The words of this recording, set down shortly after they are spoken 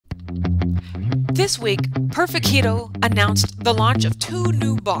This week, Perfect Keto announced the launch of 2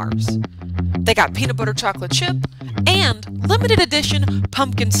 new bars. They got peanut butter chocolate chip and limited edition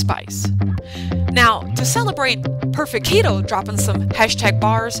pumpkin spice. Now, to celebrate Perfect Keto dropping some hashtag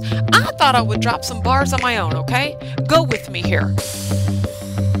bars, I thought I would drop some bars on my own, okay? Go with me here.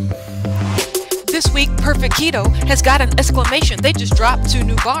 This week, Perfect Keto has got an exclamation. They just dropped 2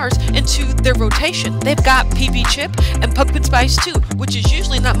 new bars into their rotation. They've got PB chip and pumpkin spice too, which is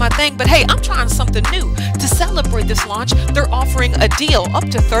usually not my thing, but hey, I'm trying something new. To celebrate this launch, they're offering a deal up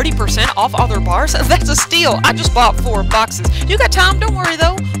to 30% off all their bars. That's a steal. I just bought 4 boxes. You got time? Don't worry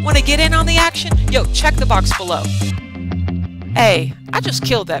though. Want to get in on the action? Yo, check the box below. Hey, I just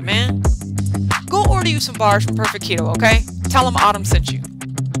killed that, man. Go order you some bars from Perfect Keto, okay? Tell them Autumn sent you.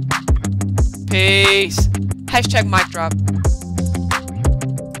 Peace. Hashtag mic drop.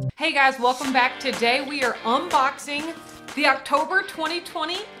 Hey guys, welcome back. Today we are unboxing the October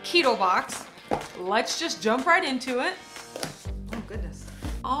 2020 Keto box. Let's just jump right into it. Oh goodness.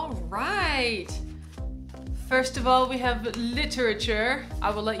 All right. First of all, we have literature. I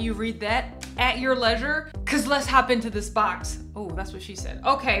will let you read that at your leisure, because let's hop into this box. Oh, that's what she said.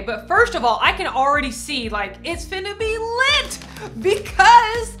 Okay, but first of all, I can already see like it's finna be lit,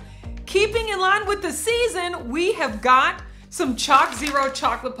 because keeping in line with the season, we have got some Choc Zero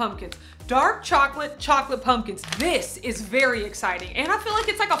chocolate pumpkins. Dark chocolate pumpkins. This is very exciting. And I feel like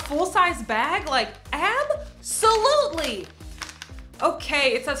it's like a full-size bag. Like, absolutely.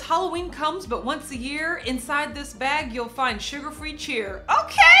 Okay, it says Halloween comes but once a year. Inside this bag, you'll find sugar-free cheer.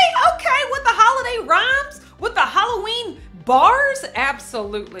 Okay, with the holiday rhymes, with the Halloween bars,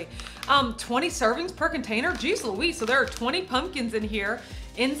 absolutely. 20 servings per container. Jeez Louise, so there are 20 pumpkins in here.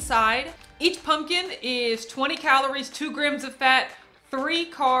 Inside, each pumpkin is 20 calories, 2 grams of fat, 3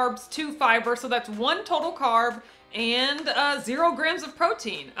 carbs, 2 fiber. So that's 1 total carb and 0 grams of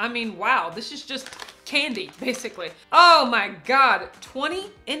protein. I mean, wow, this is just candy, basically. Oh my God, 20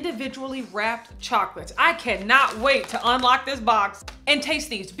 individually wrapped chocolates. I cannot wait to unlock this box and taste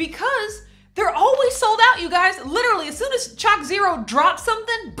these, because they're always sold out, you guys. Literally, as soon as Choc Zero drops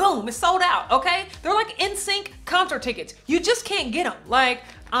something, boom, it's sold out, okay? They're like NSYNC concert tickets. You just can't get them. Like,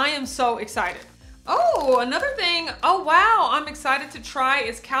 I am so excited. Oh, another thing, oh wow, I'm excited to try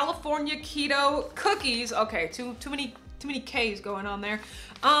is California Keto cookies. Okay, too many K's going on there.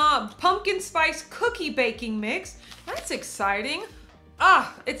 Pumpkin spice cookie baking mix. That's exciting.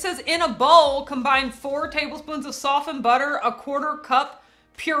 It says in a bowl, combine 4 tablespoons of softened butter, a 1/4 cup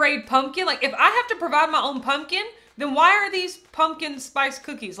pureed pumpkin. Like, if I have to provide my own pumpkin, then why are these pumpkin spice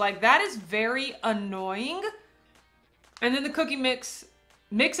cookies? Like, that is very annoying. And then the cookie mix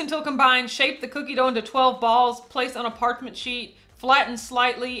until combined, shape the cookie dough into 12 balls, place on a parchment sheet, flatten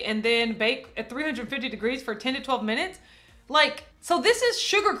slightly, and then bake at 350 degrees for 10 to 12 minutes. Like, so this is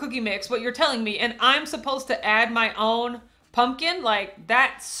sugar cookie mix, what you're telling me, and I'm supposed to add my own pumpkin? Like,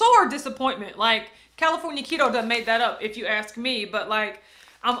 that's sore disappointment. Like, California Keto done made that up, if you ask me, but like,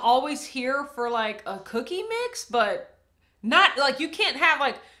 I'm always here for like a cookie mix, but not like, you can't have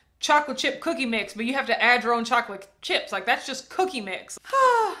like chocolate chip cookie mix, but you have to add your own chocolate chips. Like, that's just cookie mix.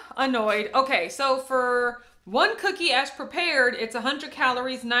 Annoyed. Okay, so for 1 cookie as prepared, it's 100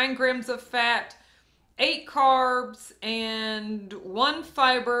 calories, 9 grams of fat, 8 carbs, and 1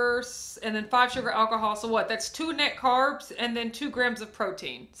 fiber, and then 5 sugar alcohol. So what? That's 2 net carbs and then 2 grams of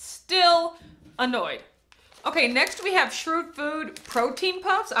protein. Still annoyed. Okay, next we have Shrewd Food protein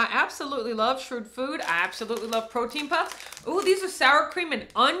puffs. I absolutely love Shrewd Food. I absolutely love protein puffs. Ooh, these are sour cream and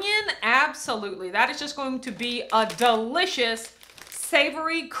onion. Absolutely. That is just going to be a delicious,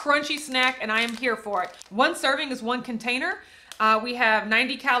 savory, crunchy snack, and I am here for it. 1 serving is 1 container. We have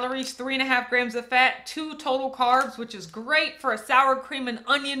 90 calories, 3.5 grams of fat, 2 total carbs, which is great for a sour cream and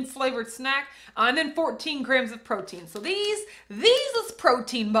onion flavored snack, and then 14 grams of protein. So these is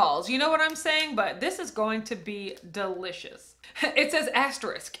protein balls, you know what I'm saying? But this is going to be delicious. It says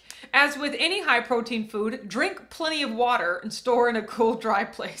asterisk. As with any high protein food, drink plenty of water and store in a cool, dry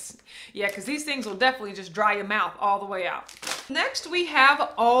place. Yeah, because these things will definitely just dry your mouth all the way out. Next we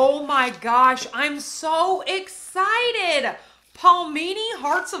have, oh my gosh, I'm so excited. Palmini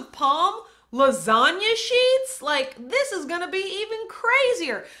Hearts of Palm lasagna sheets. Like, this is gonna be even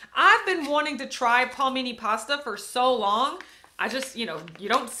crazier. I've been wanting to try palmini pasta for so long. I just, you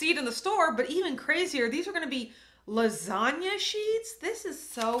don't see it in the store, but even crazier, these are gonna be lasagna sheets. This is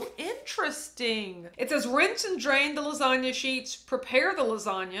so interesting. It says rinse and drain the lasagna sheets, prepare the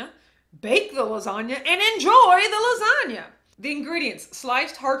lasagna, bake the lasagna, and enjoy the lasagna. The ingredients: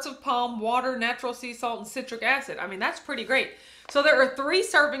 sliced hearts of palm, water, natural sea salt, and citric acid. I mean, that's pretty great. So there are 3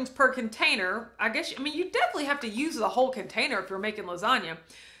 servings per container. I mean, you definitely have to use the whole container if you're making lasagna.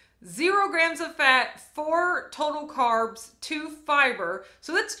 0 grams of fat, 4 total carbs, 2 fiber.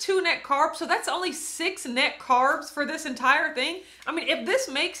 So that's 2 net carbs. So that's only 6 net carbs for this entire thing. I mean, if this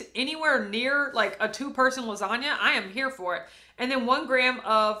makes anywhere near like a 2-person lasagna, I am here for it. And then 1 gram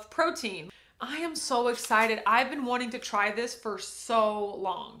of protein. I am so excited. I've been wanting to try this for so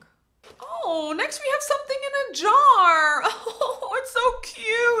long. Oh, next we have something in a jar. Oh, it's so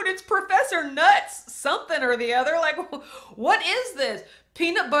cute. It's Professor Nuts something or the other. Like, what is this?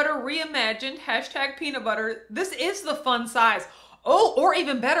 Peanut butter reimagined, hashtag peanut butter. This is the fun size. Oh, or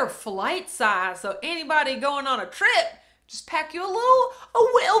even better, flight size. So anybody going on a trip, just pack you a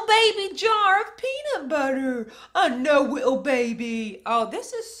little baby jar of peanut butter. No, little baby. Oh,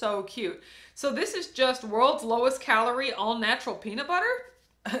 this is so cute. So this is just world's lowest calorie, all natural peanut butter.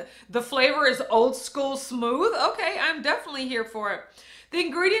 The flavor is old school smooth. Okay, I'm definitely here for it. The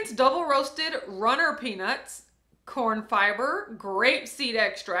ingredients: double roasted runner peanuts, corn fiber, grape seed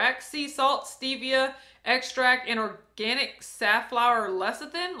extract, sea salt, stevia extract, and organic safflower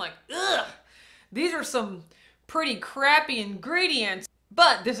lecithin. Like, ugh. These are some pretty crappy ingredients,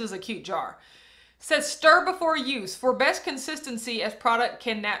 but this is a cute jar. It says stir before use for best consistency as product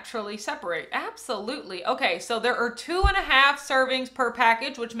can naturally separate. Absolutely. Okay, so there are 2.5 servings per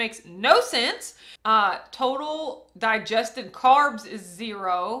package, which makes no sense. Total digested carbs is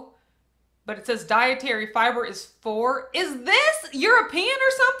 0, but it says dietary fiber is 4. Is this European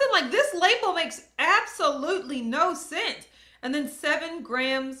or something? Like, this label makes absolutely no sense. And then 7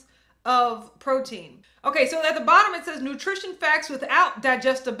 grams of protein. Okay, so at the bottom it says nutrition facts without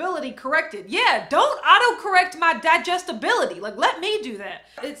digestibility corrected. Yeah, don't autocorrect my digestibility. Like, let me do that.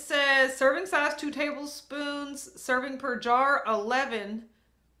 It says serving size 2 tablespoons, serving per jar 11.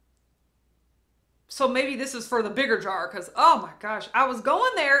 So maybe this is for the bigger jar, because oh my gosh, I was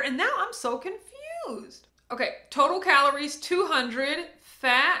going there and now I'm so confused. Okay, total calories 200,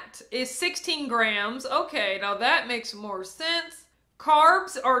 fat is 16 grams. Okay, now that makes more sense.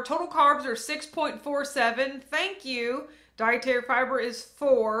 Carbs, or total carbs, are 6.47. Thank you. Dietary fiber is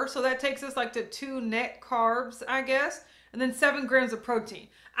 4, so that takes us like to 2 net carbs, I guess. And then 7 grams of protein.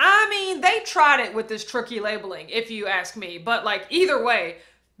 I mean, they tried it with this tricky labeling, if you ask me. But like, either way,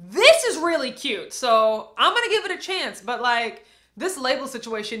 this is really cute. So I'm gonna give it a chance. But like, this label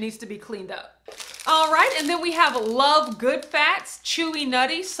situation needs to be cleaned up. All right, and then we have Love Good Fats, Chewy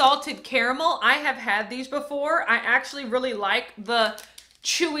Nutty, Salted Caramel. I have had these before. I actually really like the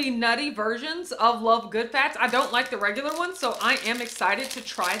Chewy Nutty versions of Love Good Fats. I don't like the regular ones, so I am excited to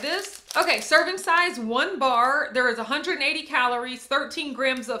try this. Okay, serving size 1 bar. There is 180 calories, 13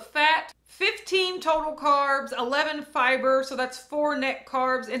 grams of fat, 15 total carbs, 11 fiber, so that's 4 net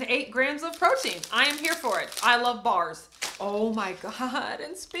carbs, and 8 grams of protein. I am here for it. I love bars. Oh my God,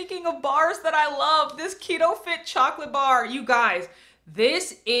 and speaking of bars that I love, this Keto Fit chocolate bar. You guys,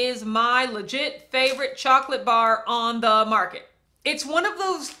 this is my legit favorite chocolate bar on the market. It's one of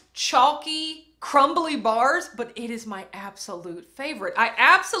those chalky, crumbly bars, but it is my absolute favorite. I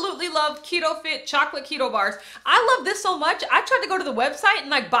absolutely love Keto Fit chocolate keto bars. I love this so much, I tried to go to the website and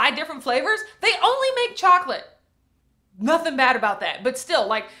like buy different flavors. They only make chocolate. Nothing bad about that, but still,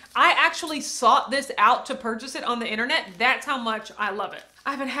 like, I actually sought this out to purchase it on the internet. That's how much I love it.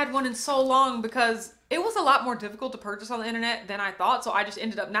 I haven't had one in so long because it was a lot more difficult to purchase on the internet than I thought, so I just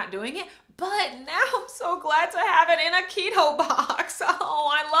ended up not doing it. But now I'm so glad to have it in a keto box. Oh,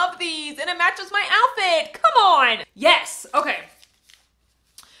 I love these, and it matches my outfit. Come on. Yes. Okay.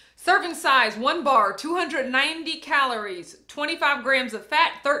 Serving size 1 bar, 290 calories, 25 grams of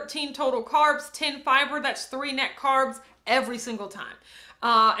fat, 13 total carbs, 10 fiber. That's 3 net carbs every single time.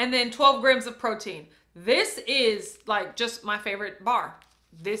 And then 12 grams of protein. This is like just my favorite bar.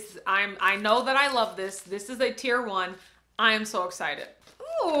 I know that I love this. This is a tier 1. I am so excited.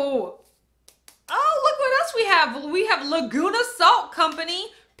 Ooh. Oh, look what else we have. We have Laguna Salt Company,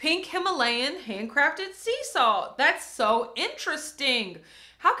 pink Himalayan handcrafted sea salt. That's so interesting.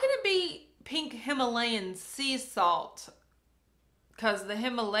 How can it be pink Himalayan sea salt? Because the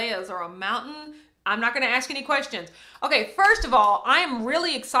Himalayas are a mountain. I'm not going to ask any questions. Okay, first of all, I am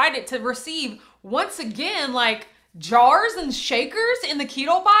really excited to receive, once again, like jars and shakers in the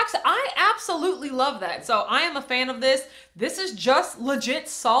keto box. I absolutely love that. So I am a fan of this. This is just legit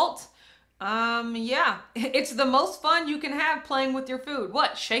salt. Yeah, it's the most fun you can have playing with your food.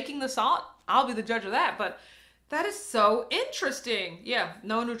 What, shaking the salt? I'll be the judge of that, but that is so interesting. Yeah,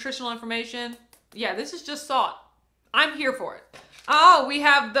 no nutritional information. Yeah, this is just salt. I'm here for it. Oh, we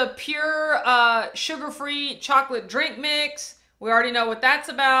have the pure sugar-free chocolate drink mix. We already know what that's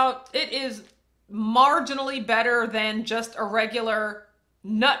about. It is marginally better than just a regular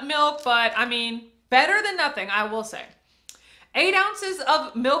nut milk, but I mean, better than nothing, I will say. 8 ounces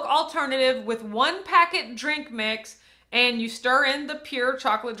of milk alternative with 1 packet drink mix, and you stir in the pure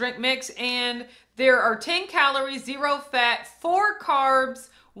chocolate drink mix, and there are 10 calories, 0 fat, 4 carbs,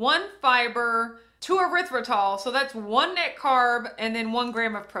 1 fiber, 2 erythritol, so that's 1 net carb, and then 1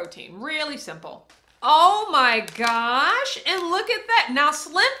 gram of protein. Really simple. Oh my gosh, and look at that. Now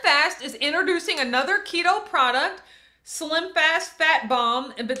Slim Fast is introducing another keto product, Slim Fast Fat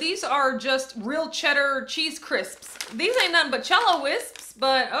Bomb, but these are just real cheddar cheese crisps. These ain't nothing but Cello Wisps,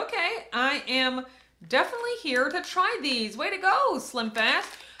 but okay, I am definitely here to try these. Way to go, Slim Fast.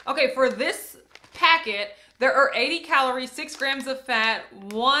 Okay, for this packet, there are 80 calories, 6 grams of fat,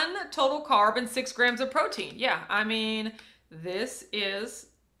 1 total carb, and 6 grams of protein. Yeah, I mean, this is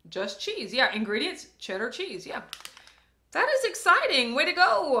just cheese. Yeah, ingredients, cheddar cheese. Yeah, that is exciting. Way to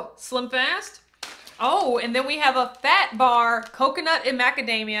go, Slim Fast. Oh, and then we have a fat bar, coconut and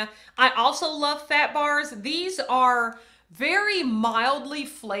macadamia. I also love fat bars. These are very mildly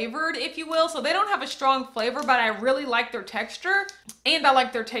flavored, if you will. So they don't have a strong flavor, but I really like their texture and I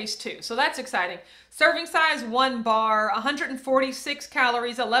like their taste too. So that's exciting. Serving size, 1 bar, 146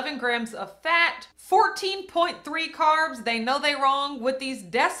 calories, 11 grams of fat, 14.3 carbs. They know they wrong with these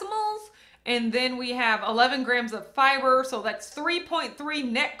decimals. And then we have 11 grams of fiber. So that's 3.3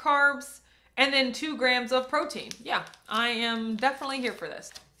 net carbs. And then 2 grams of protein. Yeah, I am definitely here for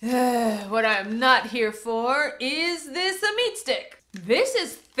this. What I'm not here for is this a meat stick. This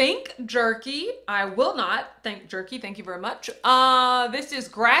is Think Jerky. I will not think jerky. Thank you very much. This is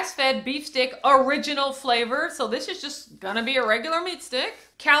grass-fed beef stick original flavor. So this is just gonna be a regular meat stick.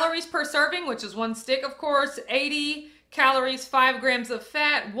 Calories per serving, which is 1 stick, of course. 80 calories, 5 grams of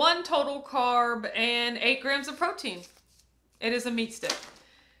fat, 1 total carb, and 8 grams of protein. It is a meat stick.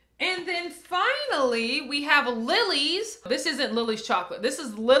 And then finally, we have Lily's. This isn't Lily's chocolate. This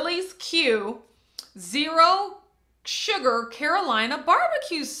is Lily's Q 0 sugar Carolina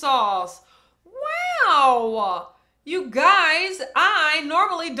barbecue sauce. Wow. You guys, I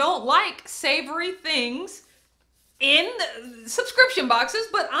normally don't like savory things in subscription boxes,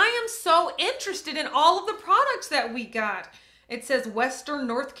 but I am so interested in all of the products that we got. It says Western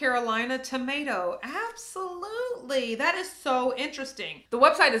North Carolina tomato. Absolutely. That is so interesting. The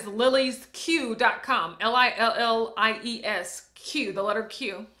website is liliesq.com. Lillies Q, the letter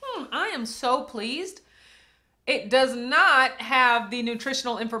Q. I am so pleased. It does not have the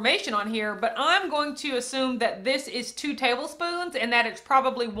nutritional information on here, but I'm going to assume that this is 2 tablespoons and that it's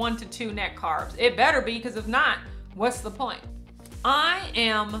probably 1 to 2 net carbs. It better be, because if not, what's the point? I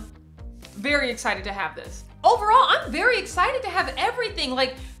am very excited to have this. Overall, I'm very excited to have everything.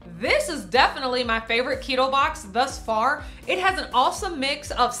 Like, this is definitely my favorite keto box thus far. It has an awesome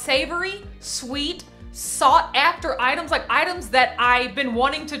mix of savory, sweet, sought after items, like items that I've been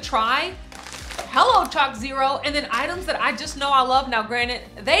wanting to try. Hello, Chalk Zero. And then items that I just know I love. Now, granted,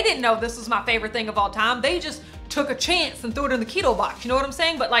 they didn't know this was my favorite thing of all time. They just took a chance and threw it in the keto box. You know what I'm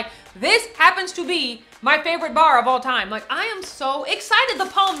saying? But like, this happens to be my favorite bar of all time. Like, I am so excited. The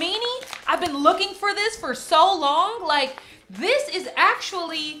palmini, I've been looking for this for so long. Like, this is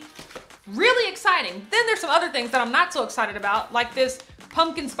actually really exciting. Then there's some other things that I'm not so excited about, like this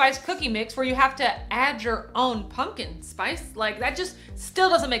pumpkin spice cookie mix where you have to add your own pumpkin spice. Like, that just still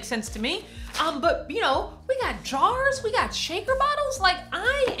doesn't make sense to me. But you know, we got jars, we got shaker bottles. Like,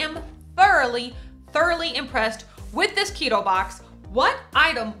 I am thoroughly impressed with this keto box. What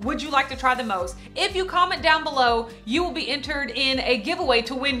item would you like to try the most? If you comment down below, you will be entered in a giveaway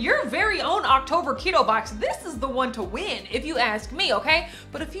to win your very own October keto box. This is the one to win, if you ask me, okay?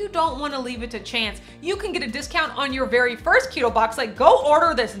 But if you don't want to leave it to chance, you can get a discount on your very first keto box. Like, go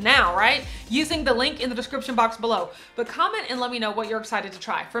order this now, right? Using the link in the description box below. But comment and let me know what you're excited to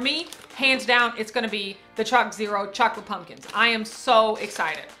try. For me, hands down, it's gonna be the Chalk Zero chocolate pumpkins. I am so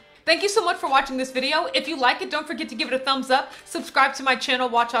excited. Thank you so much for watching this video. If you like it, don't forget to give it a thumbs up. Subscribe to my channel,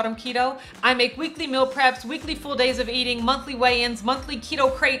 Watch Autumn Keto. I make weekly meal preps, weekly full days of eating, monthly weigh-ins, monthly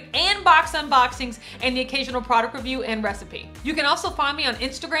keto crate and box unboxings, and the occasional product review and recipe. You can also find me on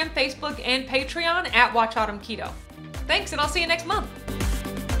Instagram, Facebook, and Patreon at Watch Autumn Keto. Thanks, and I'll see you next month.